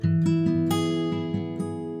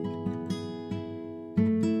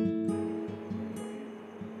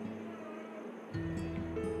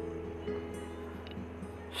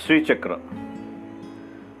ಶ್ರೀಚಕ್ರ.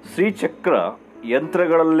 ಶ್ರೀಚಕ್ರ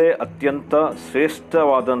ಯಂತ್ರಗಳಲ್ಲೇ ಅತ್ಯಂತ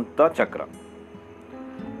ಶ್ರೇಷ್ಠವಾದಂಥ ಚಕ್ರ.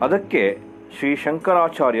 ಅದಕ್ಕೆ ಶ್ರೀ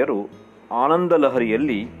ಶಂಕರಾಚಾರ್ಯರು ಆನಂದ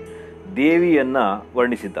ಲಹರಿಯಲ್ಲಿ ದೇವಿಯನ್ನು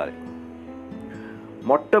ವರ್ಣಿಸಿದ್ದಾರೆ.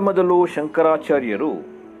 ಮೊಟ್ಟ ಮೊದಲು ಶಂಕರಾಚಾರ್ಯರು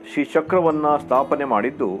ಶ್ರೀಚಕ್ರವನ್ನು ಸ್ಥಾಪನೆ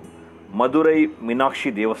ಮಾಡಿದ್ದು ಮಧುರೈ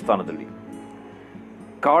ಮೀನಾಕ್ಷಿ ದೇವಸ್ಥಾನದಲ್ಲಿ.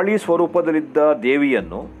 ಕಾಳಿ ಸ್ವರೂಪದಲ್ಲಿದ್ದ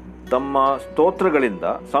ದೇವಿಯನ್ನು ತಮ್ಮ ಸ್ತೋತ್ರಗಳಿಂದ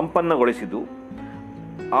ಸಂಪನ್ನಗೊಳಿಸಿದ್ದು,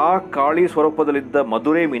 ಆ ಕಾಳಿ ಸ್ವರೂಪದಲ್ಲಿದ್ದ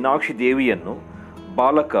ಮಧುರೈ ಮೀನಾಕ್ಷಿ ದೇವಿಯನ್ನು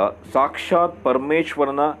ಬಾಲಕ ಸಾಕ್ಷಾತ್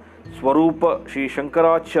ಪರಮೇಶ್ವರನ ಸ್ವರೂಪ ಶ್ರೀ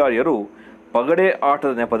ಶಂಕರಾಚಾರ್ಯರು ಪಗಡೆ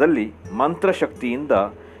ಆಟದ ನೆಪದಲ್ಲಿ ಮಂತ್ರಶಕ್ತಿಯಿಂದ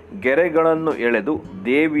ಗೆರೆಗಳನ್ನು ಎಳೆದು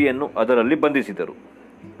ದೇವಿಯನ್ನು ಅದರಲ್ಲಿ ಬಂಧಿಸಿದರು.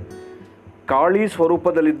 ಕಾಳಿ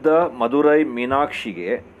ಸ್ವರೂಪದಲ್ಲಿದ್ದ ಮಧುರೈ ಮೀನಾಕ್ಷಿಗೆ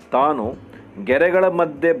ತಾನು ಗೆರೆಗಳ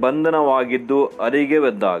ಮಧ್ಯೆ ಬಂಧನವಾಗಿದ್ದು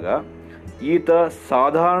ಅರಿಗೆವೆದ್ದಾಗ ಈತ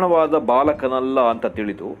ಸಾಧಾರಣವಾದ ಬಾಲಕನಲ್ಲ ಅಂತ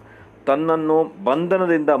ತಿಳಿದು ತನ್ನನ್ನು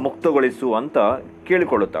ಬಂಧನದಿಂದ ಮುಕ್ತಗೊಳಿಸು ಅಂತ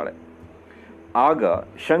ಕೇಳಿಕೊಳ್ಳುತ್ತಾಳೆ. ಆಗ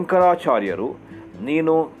ಶಂಕರಾಚಾರ್ಯರು,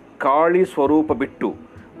 ನೀನು ಕಾಳಿ ಸ್ವರೂಪ ಬಿಟ್ಟು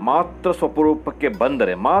ಮಾತ್ರ ಸ್ವರೂಪಕ್ಕೆ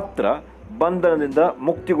ಬಂದರೆ ಮಾತ್ರ ಬಂಧನದಿಂದ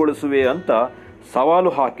ಮುಕ್ತಿಗೊಳಿಸುವೆ ಅಂತ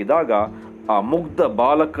ಸವಾಲು ಹಾಕಿದಾಗ ಆ ಮುಗ್ಧ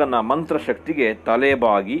ಬಾಲಕನ ಮಂತ್ರಶಕ್ತಿಗೆ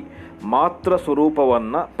ತಲೆಬಾಗಿ ಮಾತ್ರ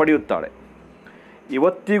ಸ್ವರೂಪವನ್ನು ಪಡೆಯುತ್ತಾಳೆ.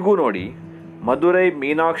 ಇವತ್ತಿಗೂ ನೋಡಿ, ಮಧುರೈ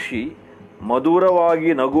ಮೀನಾಕ್ಷಿ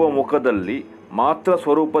ಮಧುರವಾಗಿ ನಗುವ ಮುಖದಲ್ಲಿ ಮಾತ್ರ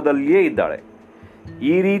ಸ್ವರೂಪದಲ್ಲಿಯೇ ಇದ್ದಾಳೆ.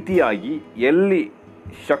 ಈ ರೀತಿಯಾಗಿ ಎಲ್ಲಿ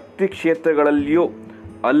ಶಕ್ತಿ ಕ್ಷೇತ್ರಗಳಲ್ಲಿಯೋ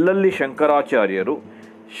ಅಲ್ಲಲ್ಲಿ ಶಂಕರಾಚಾರ್ಯರು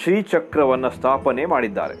ಶ್ರೀಚಕ್ರವನ್ನು ಸ್ಥಾಪನೆ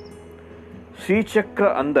ಮಾಡಿದ್ದಾರೆ. ಶ್ರೀಚಕ್ರ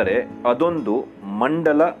ಅಂದರೆ ಅದೊಂದು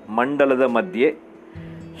ಮಂಡಲದ ಮಧ್ಯೆ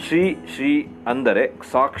ಶ್ರೀ ಅಂದರೆ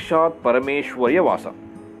ಸಾಕ್ಷಾತ್ ಪರಮೇಶ್ವರಿಯ ವಾಸ.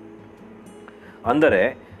 ಅಂದರೆ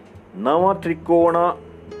 9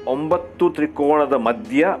 ತ್ರಿಕೋಣದ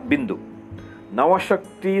ಮಧ್ಯ ಬಿಂದು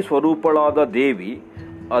ನವಶಕ್ತಿ ಸ್ವರೂಪಳಾದ ದೇವಿ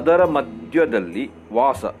ಅದರ ಮಧ್ಯದಲ್ಲಿ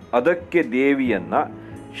ವಾಸ. ಅದಕ್ಕೆ ದೇವಿಯನ್ನು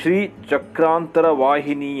ಶ್ರೀ ಚಕ್ರಾಂತರ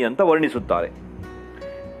ವಾಹಿನಿ ಅಂತ ವರ್ಣಿಸುತ್ತಾರೆ.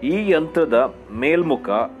 ಈ ಯಂತ್ರದ ಮೇಲ್ಮುಖ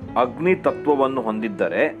ಅಗ್ನಿ ತತ್ವವನ್ನು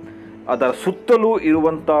ಹೊಂದಿದ್ದರೆ ಅದರ ಸುತ್ತಲೂ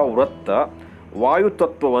ಇರುವಂಥ ವೃತ್ತ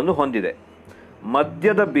ವಾಯುತತ್ವವನ್ನು ಹೊಂದಿದೆ.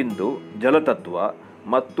 ಮಧ್ಯದ ಬಿಂದು ಜಲತತ್ವ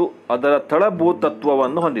ಮತ್ತು ಅದರ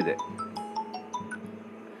ತಳಭೂತತ್ವವನ್ನು ಹೊಂದಿದೆ.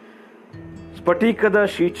 ಸ್ಫಟಿಕದ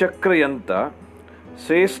ಶ್ರೀಚಕ್ರ ಯಂತ್ರ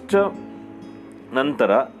ಶ್ರೇಷ್ಠ.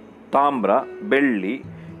 ನಂತರ ತಾಮ್ರ, ಬೆಳ್ಳಿ,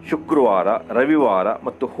 ಶುಕ್ರವಾರ, ರವಿವಾರ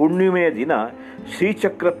ಮತ್ತು ಹುಣ್ಣಿಮೆಯ ದಿನ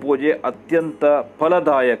ಶ್ರೀಚಕ್ರ ಪೂಜೆ ಅತ್ಯಂತ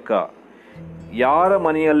ಫಲದಾಯಕ. ಯಾರ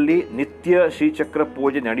ಮನೆಯಲ್ಲಿ ನಿತ್ಯ ಶ್ರೀಚಕ್ರ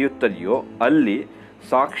ಪೂಜೆ ನಡೆಯುತ್ತದೆಯೋ ಅಲ್ಲಿ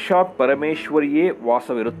ಸಾಕ್ಷಾತ್ ಪರಮೇಶ್ವರಿಯೇ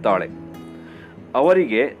ವಾಸವಿರುತ್ತಾಳೆ.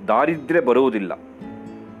 ಅವರಿಗೆ ದಾರಿದ್ರ್ಯ ಬರುವುದಿಲ್ಲ,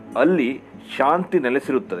 ಅಲ್ಲಿ ಶಾಂತಿ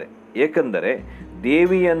ನೆಲೆಸಿರುತ್ತದೆ. ಏಕೆಂದರೆ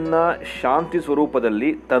ದೇವಿಯನ್ನು ಶಾಂತಿ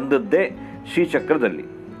ಸ್ವರೂಪದಲ್ಲಿ ತಂದದ್ದೇ ಶ್ರೀಚಕ್ರದಲ್ಲಿ.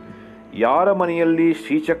 ಯಾರ ಮನೆಯಲ್ಲಿ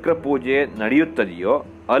ಶ್ರೀಚಕ್ರ ಪೂಜೆ ನಡೆಯುತ್ತದೆಯೋ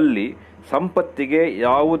ಅಲ್ಲಿ ಸಂಪತ್ತಿಗೆ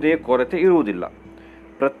ಯಾವುದೇ ಕೊರತೆ ಇರುವುದಿಲ್ಲ.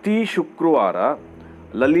 ಪ್ರತಿ ಶುಕ್ರವಾರ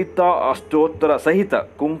ಲಲಿತಾ ಅಷ್ಟೋತ್ತರ ಸಹಿತ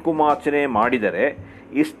ಕುಂಕುಮಾರ್ಚನೆ ಮಾಡಿದರೆ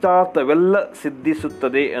ಇಷ್ಟಾರ್ಥವೆಲ್ಲ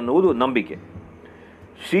ಸಿದ್ಧಿಸುತ್ತದೆ ಎನ್ನುವುದು ನಂಬಿಕೆ.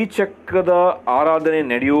 ಶ್ರೀಚಕ್ರದ ಆರಾಧನೆ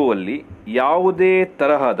ನಡೆಯುವಲ್ಲಿ ಯಾವುದೇ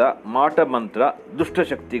ತರಹದ ಮಾಟಮಂತ್ರ,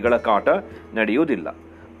 ದುಷ್ಟಶಕ್ತಿಗಳ ಕಾಟ ನಡೆಯುವುದಿಲ್ಲ.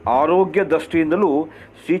 ಆರೋಗ್ಯ ದೃಷ್ಟಿಯಿಂದಲೂ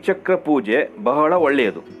ಶ್ರೀಚಕ್ರ ಪೂಜೆ ಬಹಳ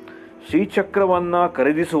ಒಳ್ಳೆಯದು. ಶ್ರೀಚಕ್ರವನ್ನು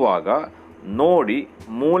ಖರೀದಿಸುವಾಗ ನೋಡಿ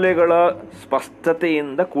ಮೂಲೆಗಳ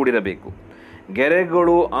ಸ್ಪಷ್ಟತೆಯಿಂದ ಕೂಡಿರಬೇಕು.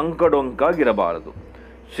 ಗೆರೆಗಳು ಅಂಕಡೊಂಕಾಗಿರಬಾರದು.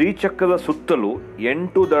 ಶ್ರೀಚಕ್ರದ ಸುತ್ತಲೂ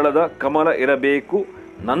 8 ದಳದ ಕಮಲ ಇರಬೇಕು.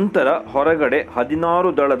 ನಂತರ ಹೊರಗಡೆ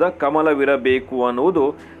 16 ದಳದ ಕಮಲವಿರಬೇಕು ಅನ್ನುವುದು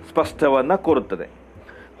ಸ್ಪಷ್ಟವನ್ನು ಕೋರುತ್ತದೆ.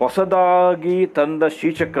 ಹೊಸದಾಗಿ ತಂದ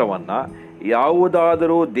ಶ್ರೀಚಕ್ರವನ್ನು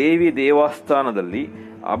ಯಾವುದಾದರೂ ದೇವಿ ದೇವಸ್ಥಾನದಲ್ಲಿ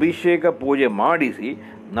ಅಭಿಷೇಕ ಪೂಜೆ ಮಾಡಿಸಿ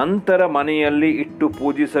ನಂತರ ಮನೆಯಲ್ಲಿ ಇಟ್ಟು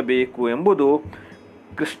ಪೂಜಿಸಬೇಕು ಎಂಬುದು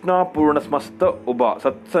ಕೃಷ್ಣ ಪೂರ್ಣ ಸಮಸ್ತ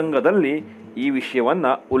ಸತ್ಸಂಗದಲ್ಲಿ ಈ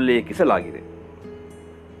ವಿಷಯವನ್ನು ಉಲ್ಲೇಖಿಸಲಾಗಿದೆ.